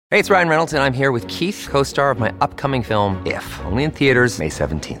Hey, it's Ryan Reynolds, and I'm here with Keith, co-star of my upcoming film, If, only in theaters May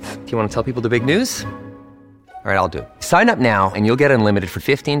 17th. Do you want to tell people the big news? All right, I'll do it. Sign up now and you'll get unlimited for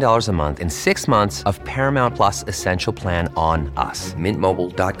 $15 a month and 6 months of Paramount Plus Essential Plan on us.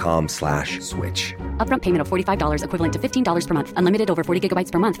 MintMobile.com/switch. Upfront payment of $45 equivalent to $15 per month. Unlimited over 40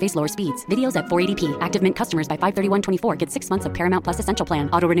 gigabytes per month. Face lower speeds. Videos at 480p. Active Mint customers by 531.24 get 6 months of Paramount Plus Essential Plan.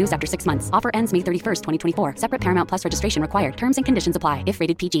 Auto renews after 6 months. Offer ends May 31st, 2024. Separate Paramount Plus registration required. Terms and conditions apply if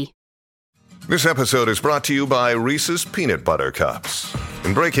rated PG. This episode is brought to you by Reese's Peanut Butter Cups.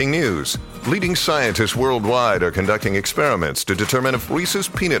 In breaking news, leading scientists worldwide are conducting experiments to determine if Reese's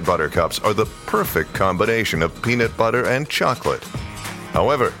Peanut Butter Cups are the perfect combination of peanut butter and chocolate.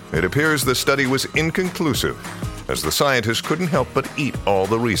 However, it appears the study was inconclusive, as the scientists couldn't help but eat all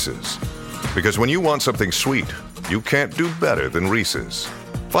the Reese's. Because when you want something sweet, you can't do better than Reese's.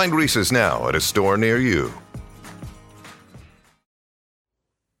 Find Reese's now at a store near you.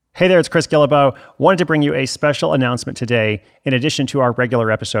 Hey there, it's Chris Guillebeau. Wanted to bring you a special announcement today, in addition to our regular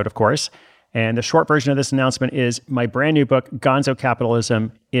episode, of course. And the short version of this announcement is my brand new book, Gonzo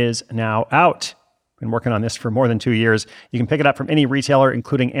Capitalism, is now out. Been working on this for more than 2 years. You can pick it up from any retailer,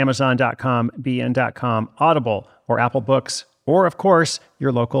 including Amazon.com, BN.com, Audible, or Apple Books, or, of course,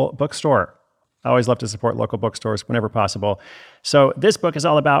 your local bookstore. I always love to support local bookstores whenever possible. So this book is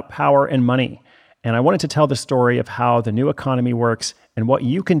all about power and money. And I wanted to tell the story of how the new economy works and what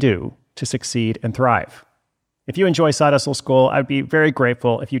you can do to succeed and thrive. If you enjoy Side Hustle School, I'd be very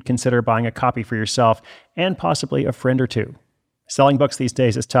grateful if you'd consider buying a copy for yourself and possibly a friend or two. Selling books these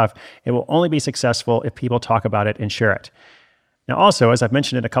days is tough. It will only be successful if people talk about it and share it. Now also, as I've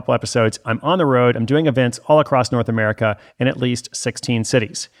mentioned in a couple episodes, I'm on the road. I'm doing events all across North America in at least 16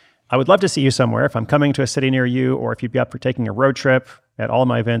 cities. I would love to see you somewhere if I'm coming to a city near you, or if you'd be up for taking a road trip. At all of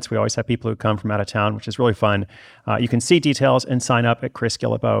my events, we always have people who come from out of town, which is really fun. You can see details and sign up at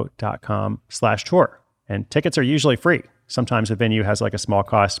chrisguillebeau.com/tour. And tickets are usually free. Sometimes a venue has like a small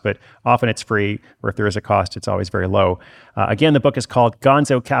cost, but often it's free, or if there is a cost, it's always very low. Again, the book is called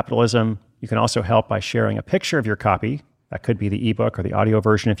Gonzo Capitalism. You can also help by sharing a picture of your copy. That could be the ebook or the audio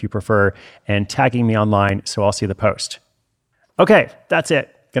version if you prefer, and tagging me online so I'll see the post. Okay, that's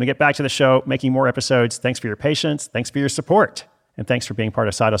it. Going to get back to the show, making more episodes. Thanks for your patience. Thanks for your support. And thanks for being part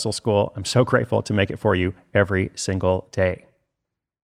of Side Hustle School. I'm so grateful to make it for you every single day.